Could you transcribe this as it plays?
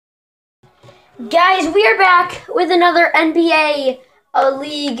Guys, we are back with another NBA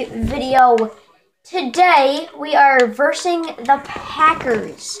League video. Today, we are versing the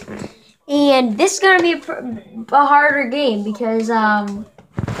Packers. And this is going to be a harder game because my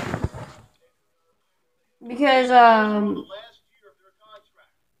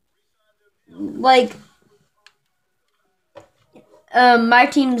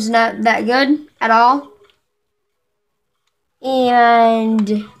team's not that good at all.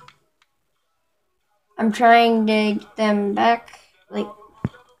 And I'm trying to get them back,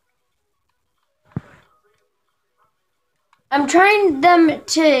 I'm trying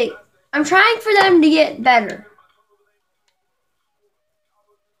for them to get better.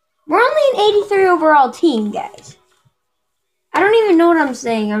 We're only an 83 overall team, guys. I don't even know what I'm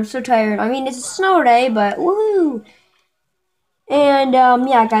saying. I'm so tired. I mean, it's a snow day, but woohoo! And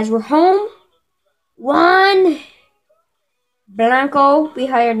yeah, guys, we're home. Juan Blanco, we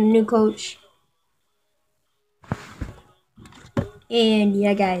hired a new coach. And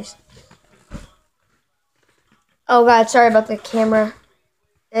yeah, guys. Oh God, sorry about the camera.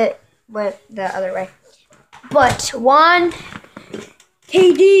 It went the other way. But Juan,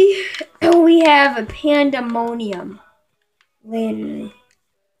 KD, we have a pandemonium. Literally.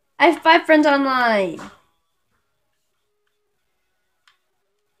 I have 5 friends online.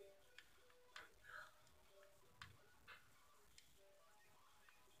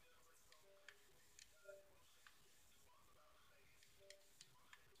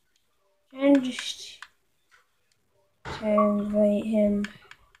 And just to invite him.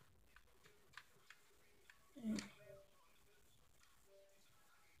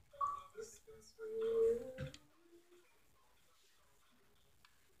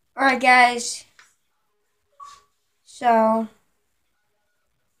 Alright, guys. So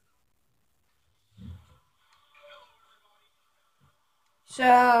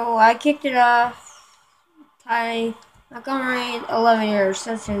I kicked it off. Ty Montgomery, 11-yard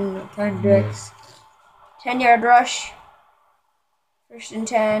reception, contradicts. 10-yard rush. 1st and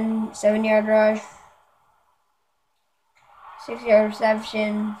 10, 7-yard rush. 6-yard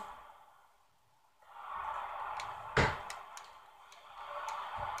reception.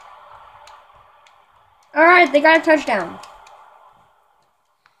 Alright, they got a touchdown.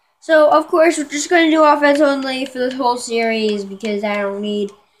 So, of course, we're just going to do offense only for this whole series because I don't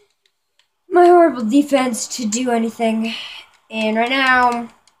need my horrible defense to do anything. And right now,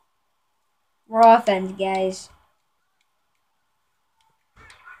 we're offense, guys.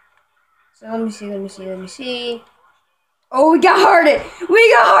 So, let me see. Oh, we got Harden.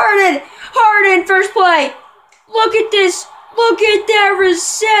 Harden, first play. Look at this. Look at that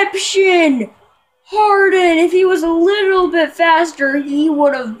reception. Harden, if he was a little bit faster, he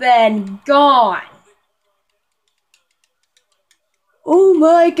would have been gone. Oh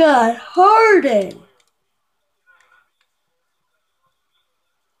my God, Harden.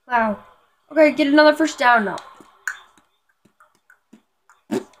 Wow. Okay, get another first down now.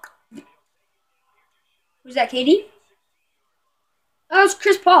 Who's that, Katie? Oh, it's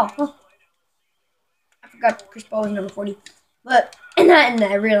Chris Paul. Oh. I forgot Chris Paul was number 40. But not in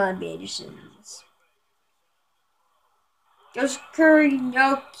the real NBA, just in this. Goes Curry.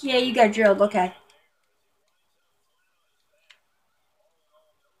 Okay, you got drilled. Okay.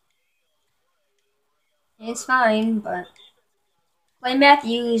 It's fine, but Clay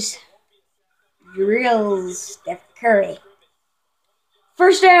Matthews drills Steph Curry.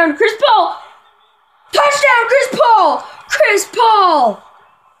 First down, Chris Paul. Touchdown, Chris Paul. Chris Paul.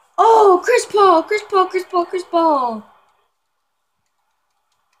 Oh, Chris Paul.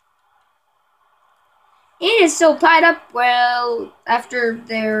 And it's still tied up. Well, after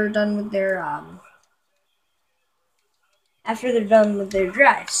they're done with their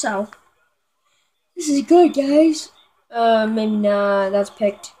drive. So this is good, guys. Maybe not. That's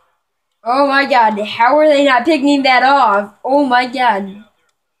picked. Oh my God! How are they not picking that off? Oh my God!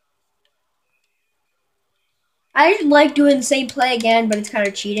 I just like doing the same play again, but it's kind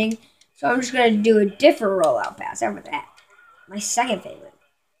of cheating. So I'm just gonna do a different rollout pass after that. My second favorite.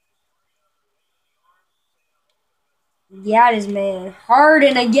 Yeah, it is, man.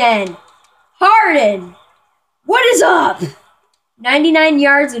 Harden again. Harden! What is up? 99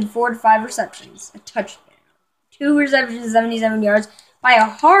 yards and 4 to 5 receptions. A touchdown. 2 receptions, 77 yards by a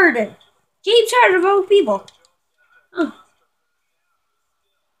Harden. James Harden of all people. Huh.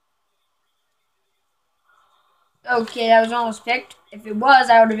 Okay, that was almost picked. If it was,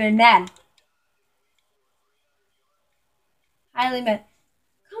 I would have been mad. Highly mad.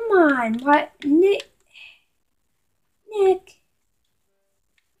 Come on, what? Nick. Are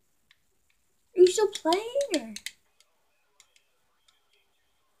you still playing? Or?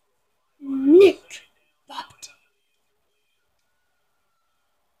 Nick.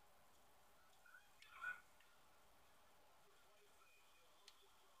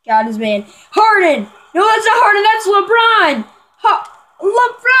 Got his man. Harden! No, that's not Harden, that's LeBron!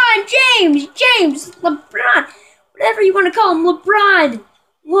 LeBron James! LeBron! Whatever you want to call him, LeBron!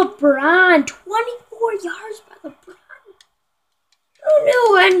 LeBron! 24 yards by LeBron. Who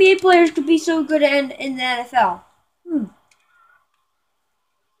knew NBA players could be so good in the NFL?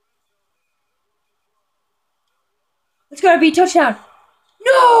 It's gotta be a touchdown.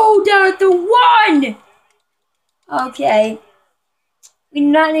 No! Down at the 1! Okay. We do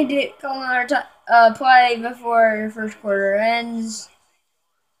not need to call another play before the first quarter ends.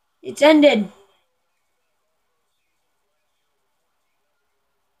 It's ended.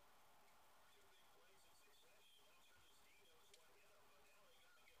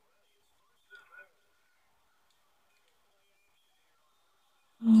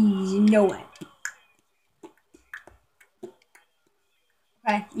 No way.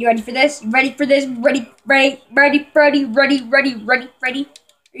 Okay, you ready for this? You ready for this? Ready. Are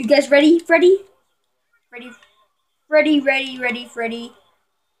you guys ready? Ready.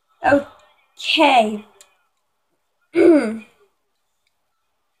 Okay. That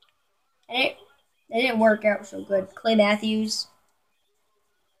didn't work out so good. Clay Matthews.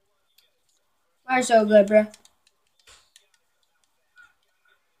 Are so good, bruh.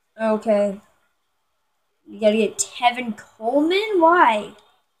 Okay. You gotta get Tevin Coleman? Why?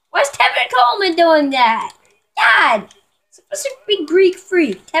 Why's Tevin Coleman doing that? God! It's supposed to be Greek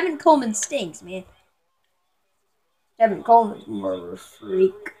freak. Tevin Coleman stinks, man. Tevin Coleman's more of a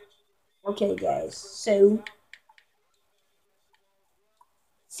freak. Okay, guys. So,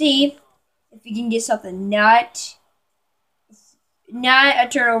 see if you can get something not a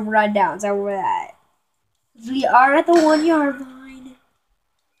turnover on downs. Over that. We are at the 1 yard line.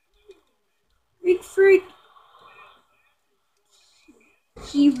 Greek freak.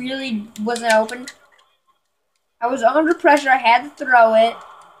 He really wasn't open. I was under pressure. I had to throw it.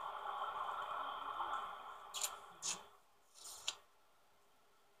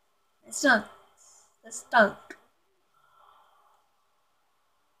 It stunk. It stunk.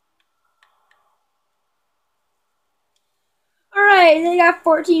 Alright, they got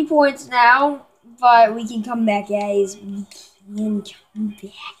 14 points now. But we can come back, guys. We can come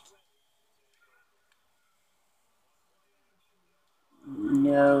back.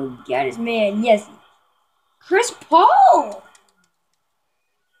 No, got his man. Yes. Chris Paul!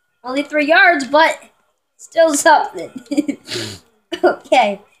 Only 3 yards, but still something.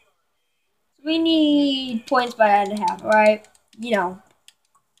 Okay. We need points by and a half, alright? You know.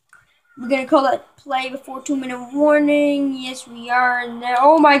 We're going to call that play before 2-minute warning. Yes, we are. And then,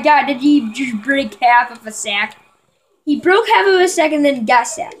 oh my god, did he just break half of a sack? He broke half of a sack and then got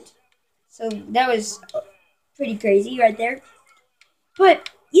sacked. So that was pretty crazy right there. But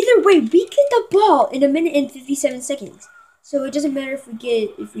either way, we get the ball in 1 minute and 57 seconds. So it doesn't matter if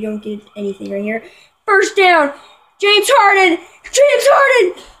we don't get anything right here. First down, James Harden,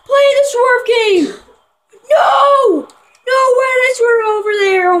 play the swerve game. No, why did I swerve over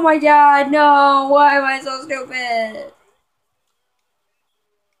there? Oh my god, no, why am I so stupid?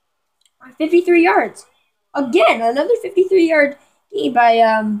 53 yards. Again, another 53-yard game by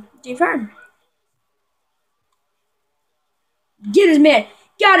James Harden. Get his man.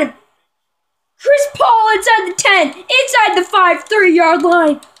 Got him. Chris Paul inside the 10. Inside the 5, 3-yard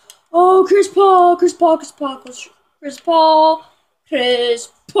line. Oh, Chris Paul.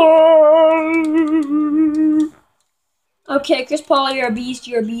 Okay, Chris Paul, you're a beast.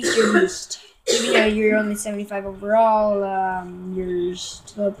 Even though you're only 75 overall, you're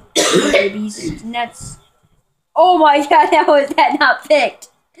still a beast. Nets. Oh my god, how was that not picked?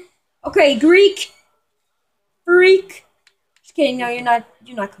 Okay, Greek. Freak. Just kidding, no, you're not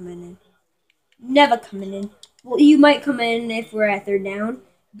coming in. Never coming in. Well, you might come in if we're at 3rd down,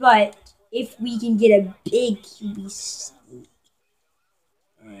 but if we can get a big QB sneak.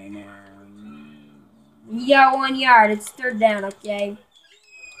 And, you got 1 yard, it's 3rd down, okay?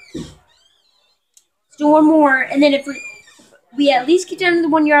 Let's do one more, and then if we at least get down to the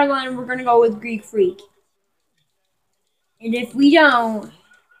 1 yard line, we're gonna go with Greek Freak. And if we don't,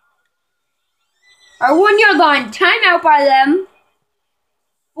 our 1 yard line, timeout by them.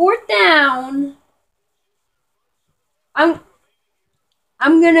 4th down. I'm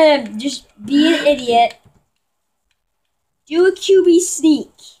gonna just be an idiot. Do a QB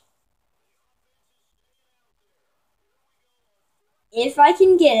sneak. If I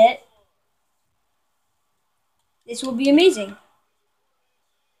can get it, this will be amazing.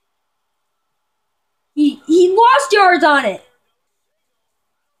 He lost yards on it.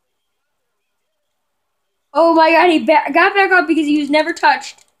 Oh my god, he got back up because he was never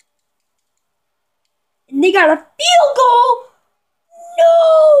touched. And they got a field goal.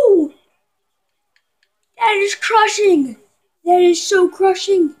 No! That is crushing. That is so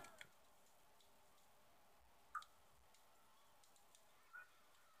crushing.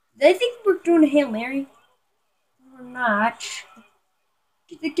 I think we're doing a Hail Mary. We're not.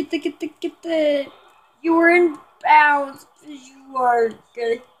 Get the. You were in bounds. You are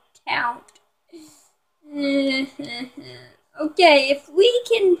gonna count. Okay, if we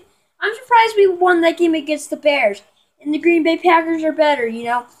can. I'm surprised we won that game against the Bears. And the Green Bay Packers are better, you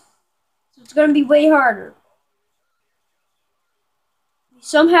know? So it's gonna be way harder. We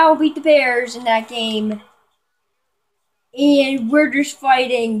somehow beat the Bears in that game. And we're just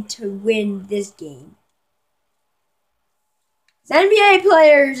fighting to win this game. As NBA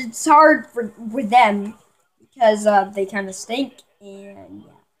players, it's hard for them because they kind of stink, and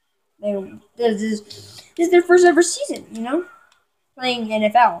yeah, this is their first ever season, you know, playing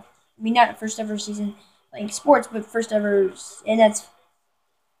NFL. I mean, not first ever season playing sports, but first ever, and that's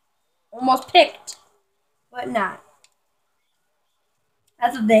almost picked, but not.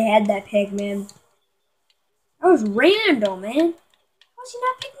 That's what they had that pick, man. That was random, man. How was he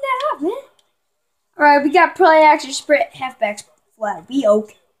not picking that up, man? All right, we got play action sprint halfbacks flat. Be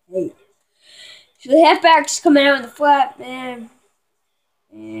okay. So the halfback's coming out in the flat, man.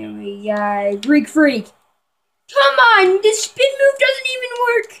 And we got Greek Freak. Come on, this spin move doesn't even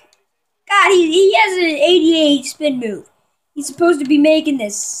work. God, he has an 88 spin move. He's supposed to be making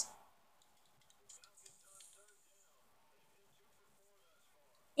this.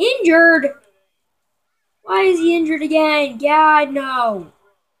 Injured? Why is he injured again? God, no.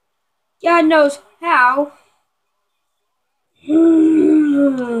 God knows how.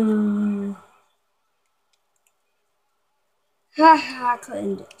 Haha,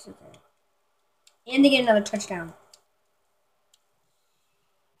 Clinton. Okay. And they get another touchdown.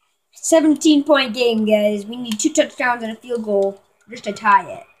 17-point game, guys. We need 2 touchdowns and a field goal just to tie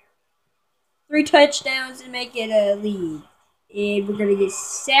it. 3 touchdowns to make it a lead. And we're going to get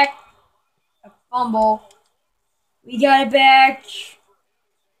sacked, a fumble. We got it back.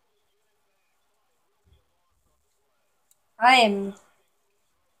 I am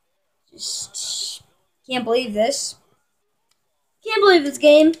just can't believe this. Can't believe this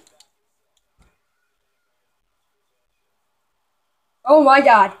game. Oh my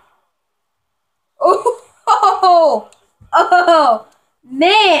God. Oh,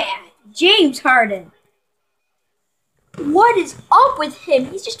 man. James Harden. What is up with him?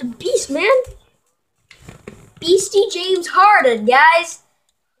 He's just a beast, man. Beastie James Harden, guys.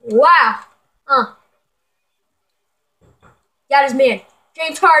 Wow. Got his man.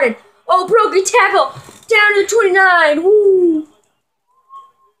 James Harden. Oh, broken tackle. Down to the 29. Woo.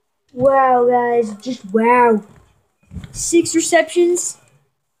 Wow, guys. Just wow. 6 receptions.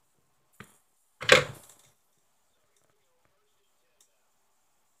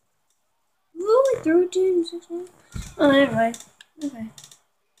 Who only threw it to him? 6 more? Oh, never mind.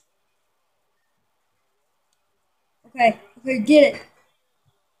 Okay, get it.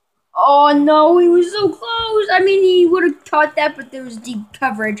 Oh, no, he was so close. I mean, he would have caught that, but there was deep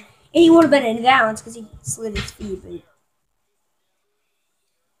coverage. And he would have been in balance because he slid his feet. But...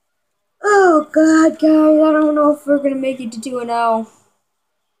 oh, God, guys. I don't know if we're going to make it to 2-0.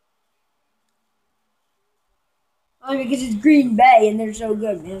 Only because it's Green Bay, and they're so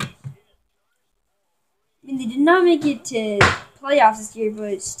good, man. I mean, they did not make it to playoffs this year,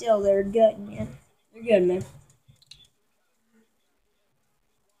 but still, they're good, man. They're good, man.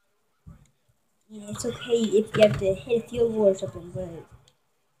 Yeah, it's okay if you have to hit a field goal or something, but...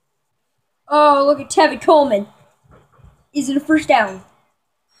 oh, look at Tevin Coleman. Is it a first down?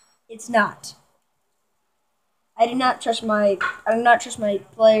 It's not. I do not trust my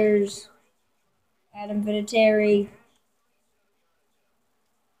players. Adam Vinatieri.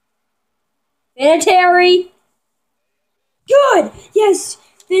 Vinatieri! Good! Yes!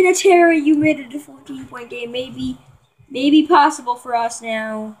 Vinatieri, you made it a 14-point game. Maybe possible for us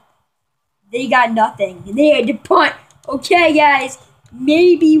now. They got nothing. They had to punt. Okay, guys.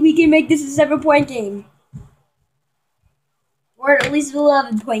 Maybe we can make this a 7-point game. Or at least an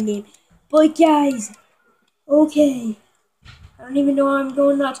 11-point game. But, guys. Okay. I don't even know why I'm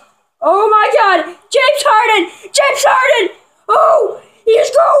going nuts. Oh, my God. James Harden. James Harden. Oh,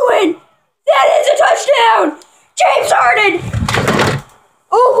 he's going. That is a touchdown. James Harden.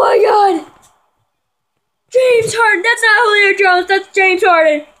 Oh, my God. James Harden. That's not Julio Jones. That's James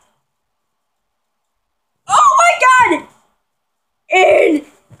Harden. Oh, my God. And we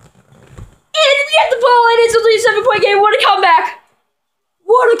have the ball, and it's only a 7-point game. What a comeback!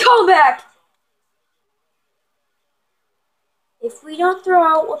 What a comeback! If we don't throw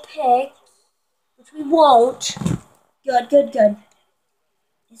out a pick, which we won't, good.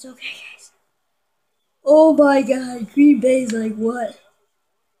 It's okay, guys. Oh my God, Green Bay's like what?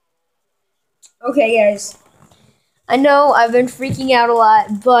 Okay, guys. I know I've been freaking out a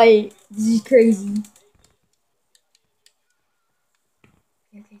lot, but this is crazy.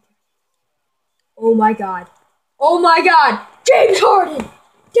 Oh my God. Oh my God. James Harden down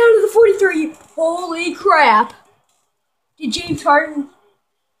to the 43. Holy crap. Did James Harden?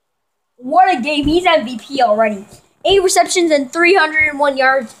 What a game. He's MVP already. 8 receptions and 301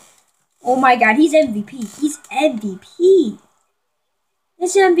 yards. Oh my God. He's MVP. He's MVP.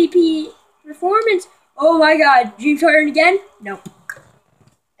 This MVP performance. Oh my God. James Harden again? No.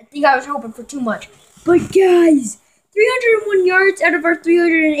 I think I was hoping for too much. But guys, 301 yards out of our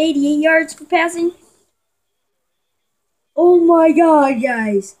 388 yards for passing. Oh my God,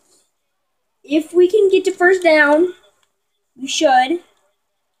 guys. If we can get to first down, we should.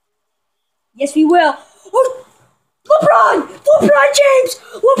 Yes, we will. Oh, LeBron! LeBron James!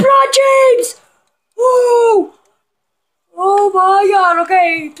 LeBron James! Oh! Oh my God,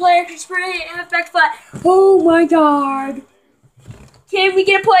 okay. Play extra spray, halfback flat. Oh my God. Can we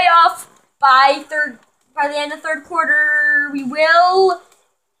get a playoff by the end of third quarter? We will.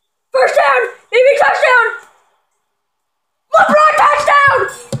 First down! Maybe touchdown! LeBron touchdown!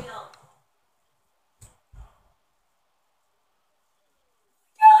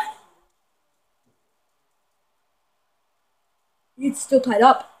 It's still tied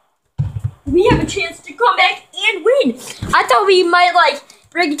up. We have a chance to come back and win. I thought we might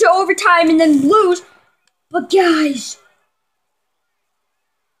bring it to overtime and then lose. But guys.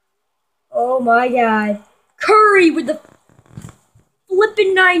 Oh my God. Curry with the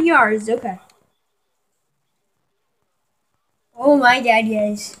flipping 9 yards. Okay. Oh my God,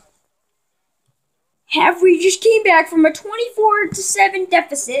 guys. We just came back from a 24-7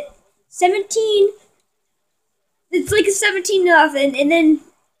 deficit. 17. It's like a 17-0, and then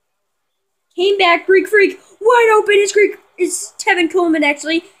came back. Greek Freak wide open. It's Tevin Coleman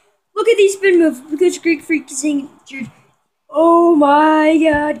actually. Look at these spin moves because Greek Freak is injured. Oh my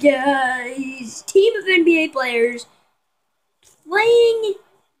God, guys! Team of NBA players playing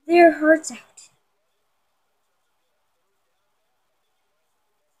their hearts out.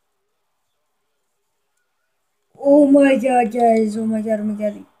 Oh my God, guys! Oh my God! Oh my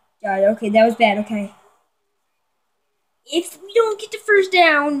God! God, okay, that was bad. Okay. If we don't get the first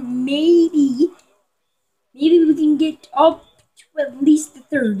down, maybe we can get up to at least the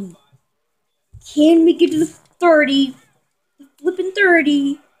 30. Can we get to the 30? The flipping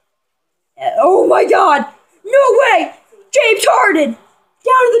 30. Oh my God! No way! James Harden! Down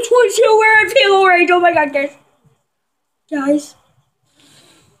to the 22, we're in field goal range. Oh my God, guys. Guys.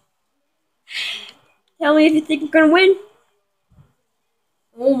 Tell me if you think we're gonna win.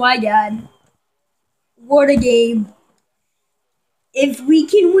 Oh my God. What a game. If we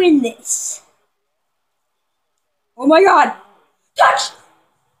can win this. Oh my God. Touch!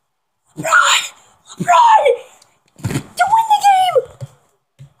 LeBron! LeBron! To win the game!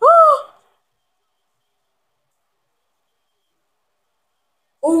 Oh!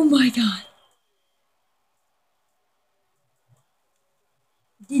 Oh my God.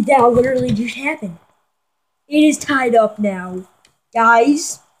 Did that literally just happen? It is tied up now.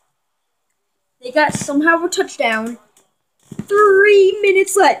 Guys. They got somehow a touchdown. 3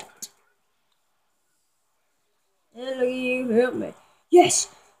 minutes left. Yes.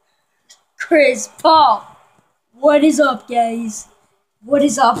 Chris Paul. What is up, guys? What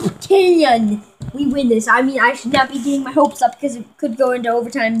is up? Can we win this? I mean, I should not be getting my hopes up because it could go into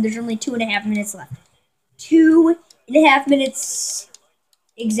overtime. There's only 2.5 minutes left. 2.5 minutes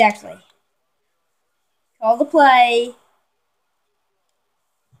exactly. Call the play.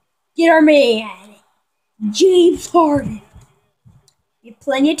 Get our man, James Harden. You have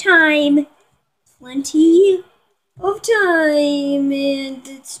plenty of time. Plenty of time. And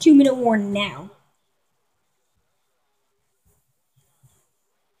it's 2-minute warning now.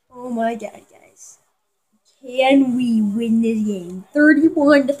 Oh my God, guys. Can we win this game?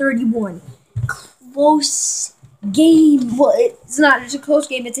 31-31. Close game. Well, it's not just a close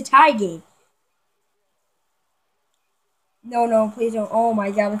game, it's a tie game. No, please don't. Oh my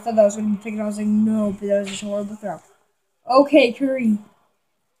God, I thought that was going to be picked. I was like, no, but that was just a horrible throw. Okay, Curry.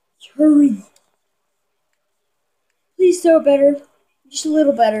 Curry. Please throw better. Just a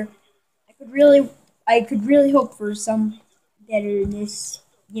little better. I could really hope for some betterness,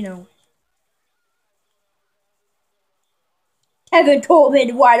 you know. Kevin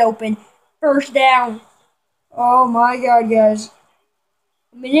Coleman wide open. First down. Oh my God, guys.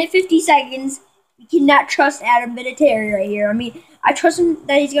 1:50 seconds. We cannot trust Adam Vinatieri right here. I mean, I trust him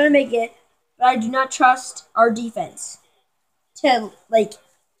that he's going to make it, but I do not trust our defense to,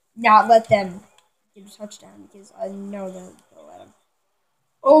 not let them get a touchdown because I know they'll let him.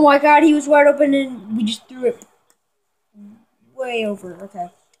 Oh my God, he was wide open and we just threw it way over. Okay.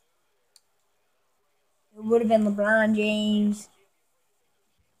 It would have been LeBron James.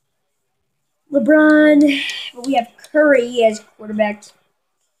 LeBron, but we have Curry as quarterback.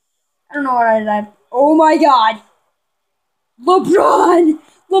 I don't know what I did. Oh my God. LeBron!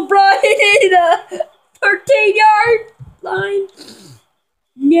 LeBron hit a 13-yard line.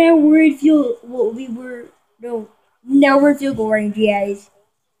 Now we're in field. Well, we were no. Now we're in field goal range, guys.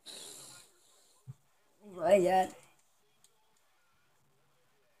 Oh my God.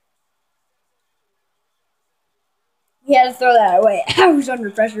 We had to throw that away. I was under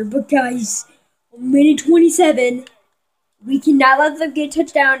pressure, but guys, minute 27. We cannot let them get a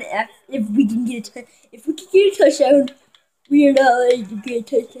touchdown. If we can get a touchdown, we are not letting them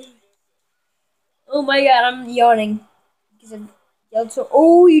get a touchdown. Oh my God, I'm yawning because I've yelled so.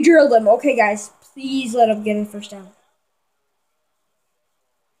 Oh, you drilled him. Okay, guys, please let him get a first down.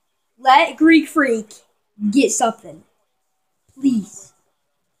 Let Greek Freak get something, please.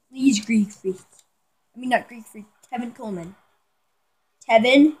 Please, Greek Freak. I mean, not Greek Freak. Tevin Coleman.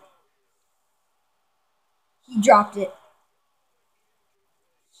 Tevin. He dropped it.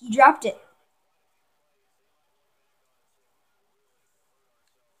 He dropped it.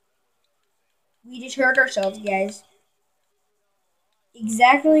 We just hurt ourselves, guys.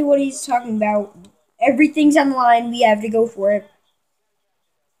 Exactly what he's talking about. Everything's on the line. We have to go for it.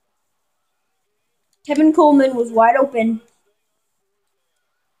 Tevin Coleman was wide open.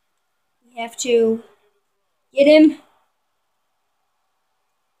 We have to get him.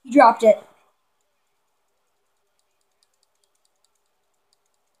 He dropped it.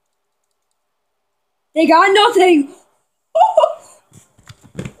 They got nothing.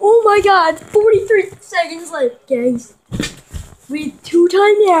 Oh my God. 43 seconds left, guys. With 2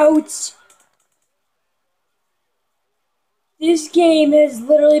 timeouts. This game has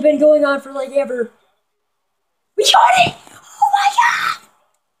literally been going on for like ever. We got it! Oh my God!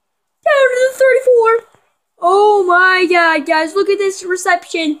 Down to the 34. Oh my God, guys. Look at this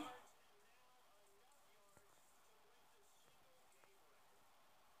reception.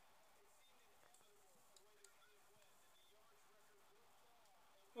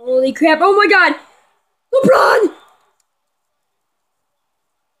 Holy crap. Oh my God. LeBron!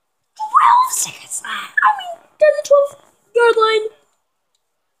 12 seconds left. I mean, down the 12-yard line.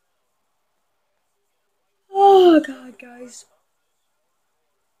 Oh God, guys.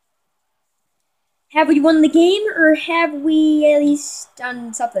 Have we won the game or have we at least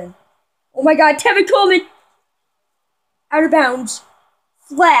done something? Oh my God, Tevin Coleman! Out of bounds.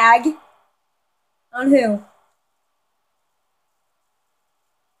 Flag. On who?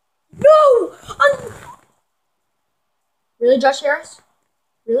 No! On... Really, Josh Harris?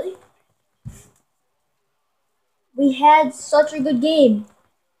 Really? We had such a good game.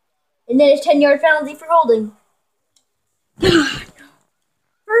 And then a 10-yard penalty for holding.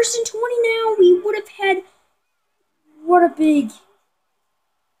 First and 20 now. We would have had... What a big...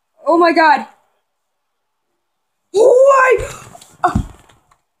 Oh my God. Why?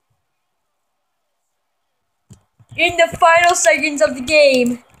 In the final seconds of the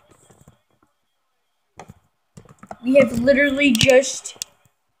game, we have literally just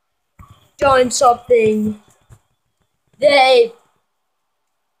done something that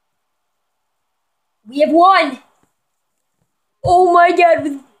we have won. Oh my God,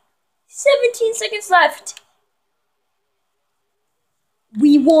 with 17 seconds left,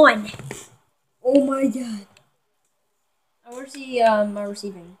 we won. Oh my God. I want to see my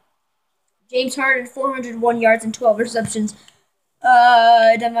receiving. James Harden, 401 yards and 12 receptions.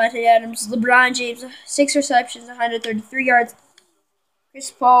 Devontae Adams, LeBron James, 6 receptions, 133 yards.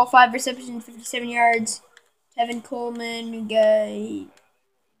 Chris Paul, 5 receptions, 57 yards. Tevin Coleman,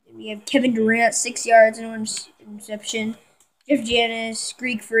 we have Kevin Durant, 6 yards and 1 reception. Jeff Janis,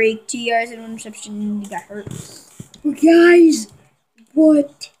 Greek Freak, 2 yards and 1 reception. He got hurt. Guys,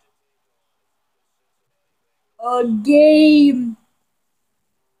 what a game!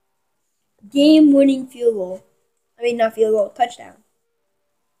 Game-winning field goal. I mean, not field goal, touchdown.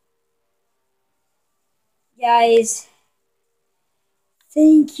 Guys,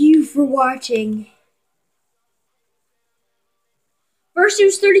 thank you for watching. First it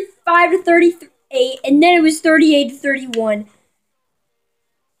was 35 to 38, and then it was 38 to 31.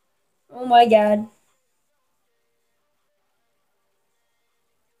 Oh my God.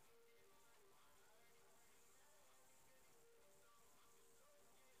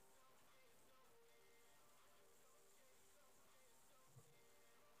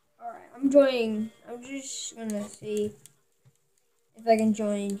 Alright, I'm just gonna see If I can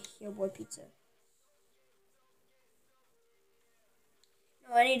join Yo Boy Pizza.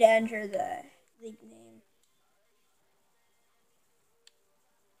 No, I need to enter the league name.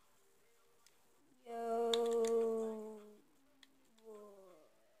 Yo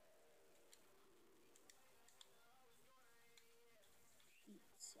Boy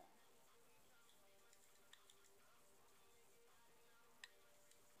Pizza.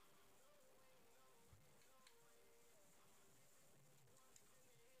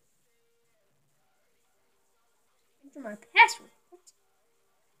 Enter my password. What?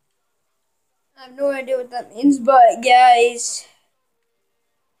 I have no idea what that means, but guys,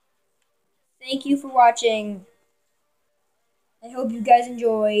 thank you for watching. I hope you guys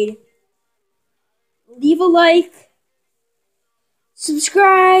enjoyed. Leave a like,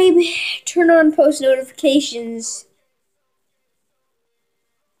 subscribe, turn on post notifications.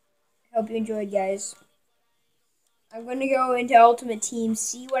 I hope you enjoyed, guys. I'm going to go into Ultimate Team,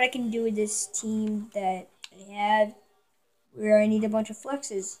 see what I can do with this team that I have, where I need a bunch of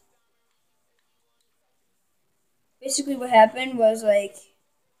flexes. Basically what happened was, like,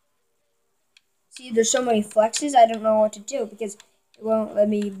 see, there's so many flexes, I don't know what to do, because it won't let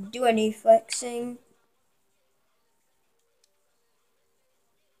me do any flexing.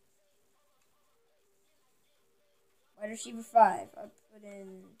 Wide receiver 5, I'll put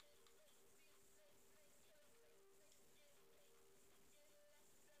in...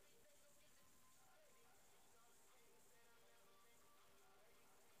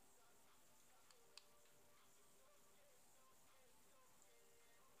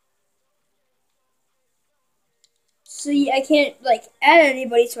 See, I can't, like, add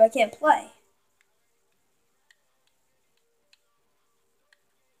anybody, so I can't play.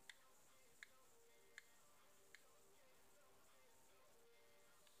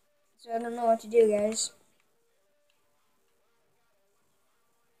 So I don't know what to do, guys.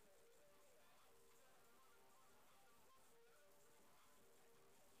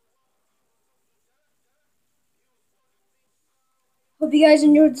 Hope you guys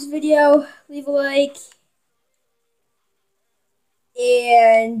enjoyed this video. Leave a like.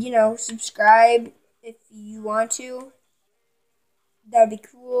 And, you know, subscribe if you want to. That would be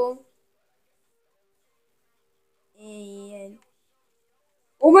cool. And...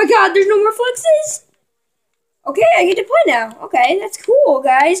 oh my god, there's no more flexes! Okay, I get to play now. Okay, that's cool,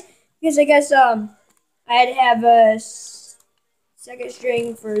 guys. Because I guess, I had to have a second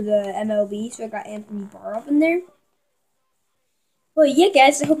string for the MLB, so I got Anthony Barr up in there. But yeah,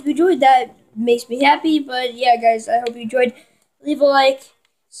 guys, I hope you enjoyed. That makes me happy. But yeah, guys, I hope you enjoyed. Leave a like,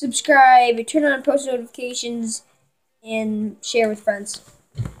 subscribe, turn on post notifications, and share with friends.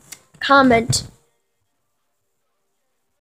 Comment.